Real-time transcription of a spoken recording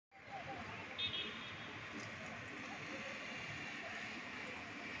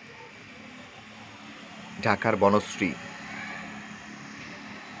ঢাকার বনশ্রী।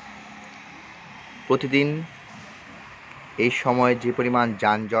 প্রতিদিন এই সময় যে পরিমাণ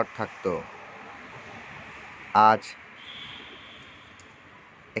যানজট থাকত, আজ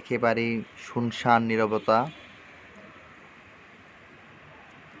একেবারেই শুনশান নীরবতা।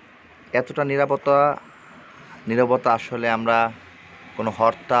 এতটা নীরবতা আসলে আমরা কোনো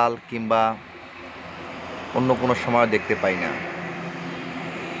হরতাল কিংবা অন্য কোনো সময় দেখতে পাই না।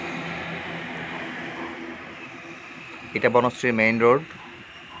 এটা বনশ্রী মেইন রোড।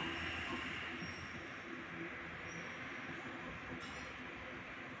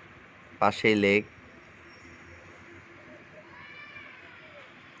 পাশেই লেক।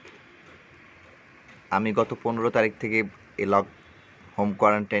 আমি গত 15 তারিখ থেকে হোম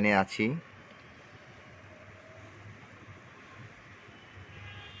কোয়ারেন্টাইনে আছি।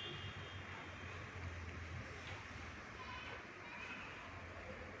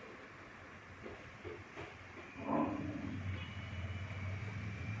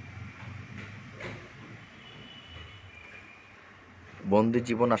 বন্দি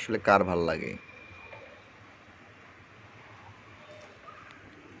জীবন আসলে কার ভাল লাগে?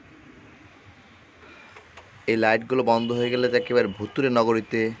 এই লাইটগুলো বন্ধ হয়ে গেলে তো একেবারে ভুতুড়ে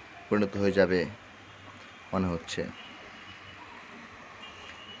নগরীতে পরিণত হয়ে যাবে মনে হচ্ছে।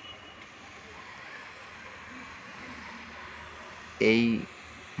 এই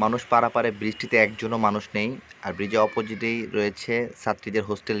মানুষ পারাপারে ব্রিজটিতে একজনও মানুষ নেই। আর ব্রিজের অপোজিটেই রয়েছে ছাত্রীদের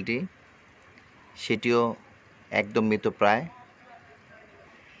হোস্টেলটি, সেটিও একদম মৃতপ্রায়।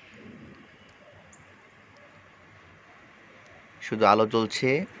 শুধু আলো জ্বলছে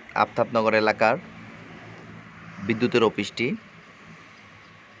আফতাবনগর এলাকার বিদ্যুতের অফিসটি।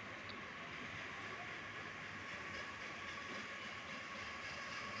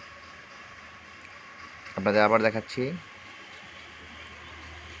 আপনাদের আবার দেখাচ্ছি।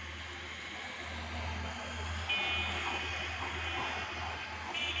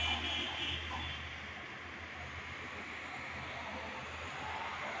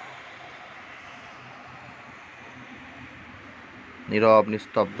 নীরব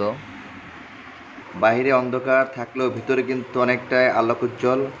নিস্তব্ধ। বাইরে অন্ধকার থাকলেও ভিতরে কিন্তু অনেকটাই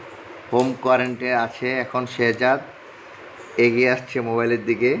আলোকোজ্জ্বল। হোম কোয়ারেন্টাইনে আছে এখন শেহজাদ, এগিয়ে আসছে মোবাইলের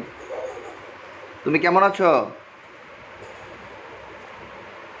দিকে। তুমি কেমন আছো?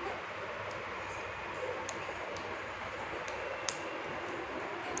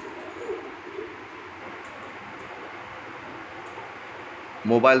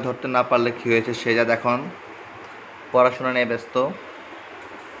 মোবাইল ধরতে না পারলে কি হয়েছে, শেহজাদ এখন পড়াশোনা নিয়ে ব্যস্ত।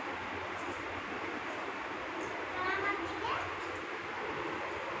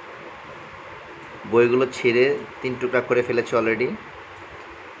 বইগুলো ছিঁড়ে 3 টুকরা করে ফেলেছে অলরেডি।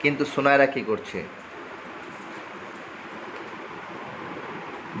 কিন্তু সুনায়রা কি করছে?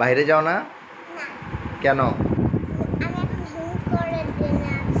 বাইরে যাও না কেন?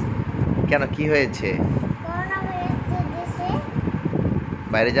 কেন, কি হয়েছে?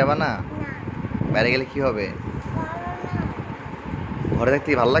 বাইরে যাবা না? বাইরে গেলে কি হবে? ঘরে থাকতে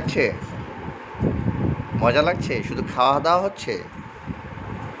ভালো লাগছে? মজা লাগছে? শুধু খাওয়া দাওয়া হচ্ছে?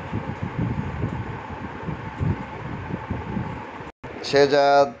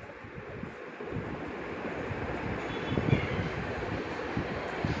 শেহজাদ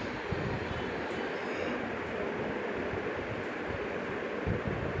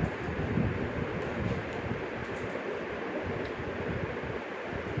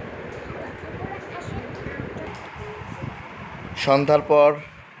সন্ধ্যার পর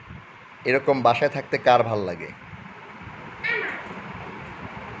এরকম বাসায় থাকতে কার ভাল লাগে?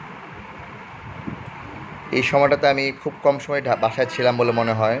 এই সময়টাতে আমি খুব কম সময় বাসায় ছিলাম বলে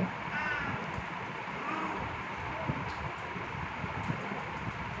মনে হয়।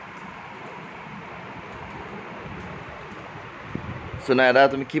 সুনায়রা,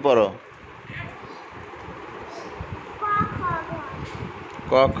 তুমি কি পড়ো?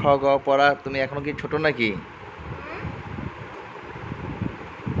 ক খ গ পড়া? তুমি এখনো কি ছোট নাকি?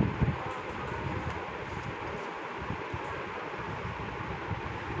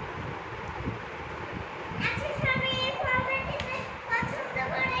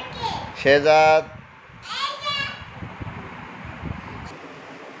 শেহজাদ,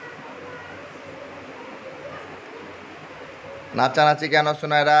 নাচানাচি কেন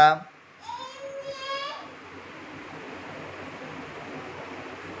সুনায়রা?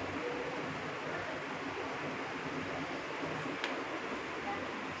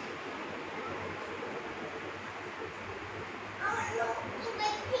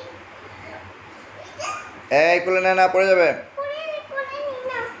 এই কোলে নে না, পড়ে যাবে।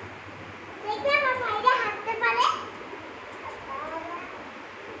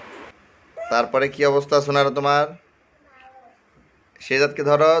 তারপরে কি অবস্থা শোনার তোমার? শেহজাদকে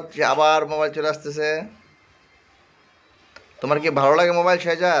ধরো, সে আবার মোবাইল চলে আসতেছে। তোমার কি ভালো লাগে মোবাইল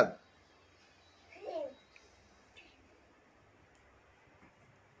শেহজাদ?